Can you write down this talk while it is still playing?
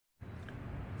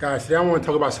Guys, today I want to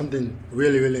talk about something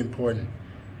really, really important.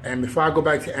 And before I go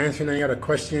back to answering any other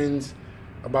questions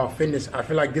about fitness, I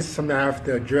feel like this is something I have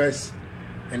to address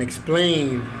and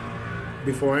explain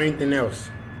before anything else.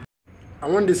 I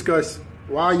want to discuss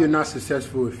why you're not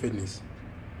successful with fitness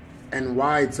and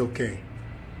why it's okay.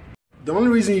 The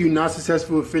only reason you're not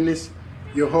successful with fitness,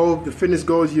 the fitness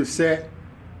goals you've set,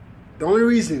 the only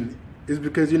reason is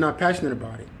because you're not passionate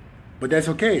about it. But that's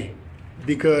okay,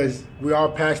 because we're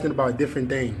all passionate about different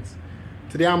things.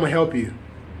 Today I'm gonna help you. You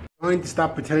don't need to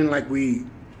stop pretending like we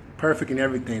perfect in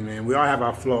everything, man. We all have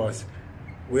our flaws.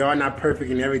 We are not perfect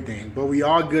in everything, but we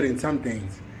are good in some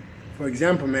things. For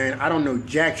example, man, I don't know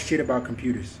jack shit about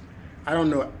computers. I don't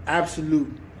know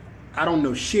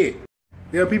shit.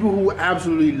 There are people who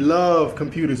absolutely love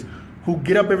computers, who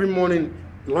get up every morning,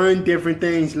 learn different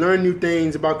things, learn new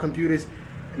things about computers,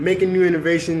 making new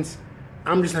innovations.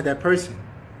 I'm just not that person.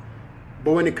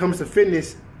 But when it comes to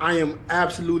fitness, I am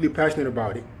absolutely passionate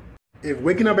about it. If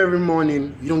waking up every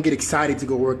morning, you don't get excited to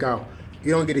go work out,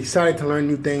 you don't get excited to learn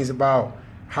new things about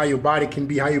how your body can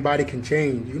be, how your body can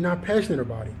change, you're not passionate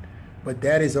about it. But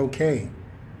that is okay.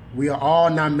 We are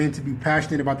all not meant to be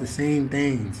passionate about the same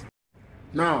things.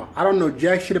 Now, I don't know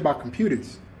jack shit about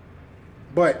computers,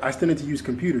 but I still need to use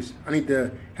computers. I need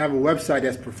to have a website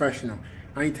that's professional.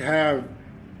 I need to have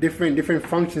different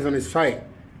functions on this site.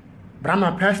 But I'm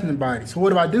not passionate about it. So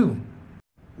what do?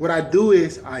 What I do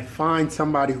is I find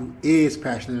somebody who is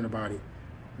passionate about it.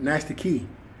 And that's the key.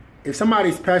 If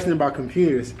somebody's passionate about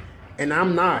computers and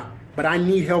I'm not, but I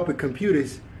need help with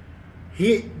computers,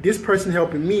 this person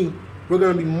helping me, we're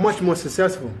gonna be much more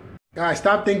successful. Guys,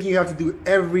 stop thinking you have to do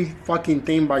every fucking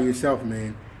thing by yourself,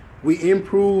 man. We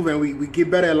improve and we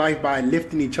get better at life by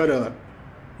lifting each other up.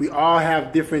 We all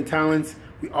have different talents.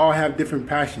 We all have different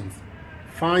passions.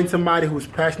 Find somebody who's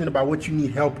passionate about what you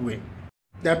need help with.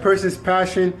 That person's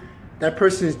passion, that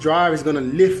person's drive is gonna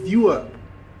lift you up.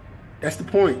 That's the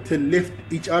point, to lift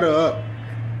each other up.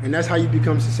 And that's how you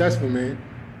become successful, man.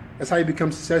 That's how you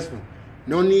become successful.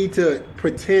 No need to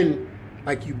pretend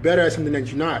like you're better at something that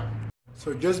you're not.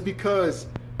 So just because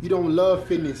you don't love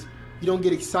fitness, you don't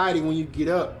get excited when you get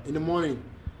up in the morning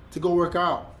to go work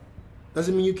out,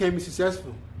 doesn't mean you can't be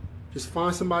successful. Just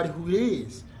find somebody who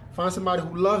is. Find somebody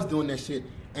who loves doing that shit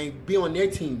and be on their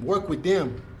team. Work with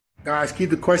them. Guys, keep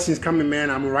the questions coming, man.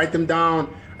 I'm gonna write them down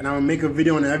and I'm gonna make a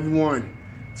video on every one.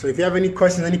 So if you have any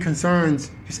questions, any concerns,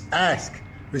 just ask.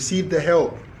 Receive the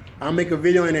help. I'll make a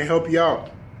video and help you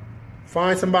out.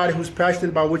 Find somebody who's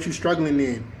passionate about what you're struggling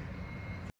in.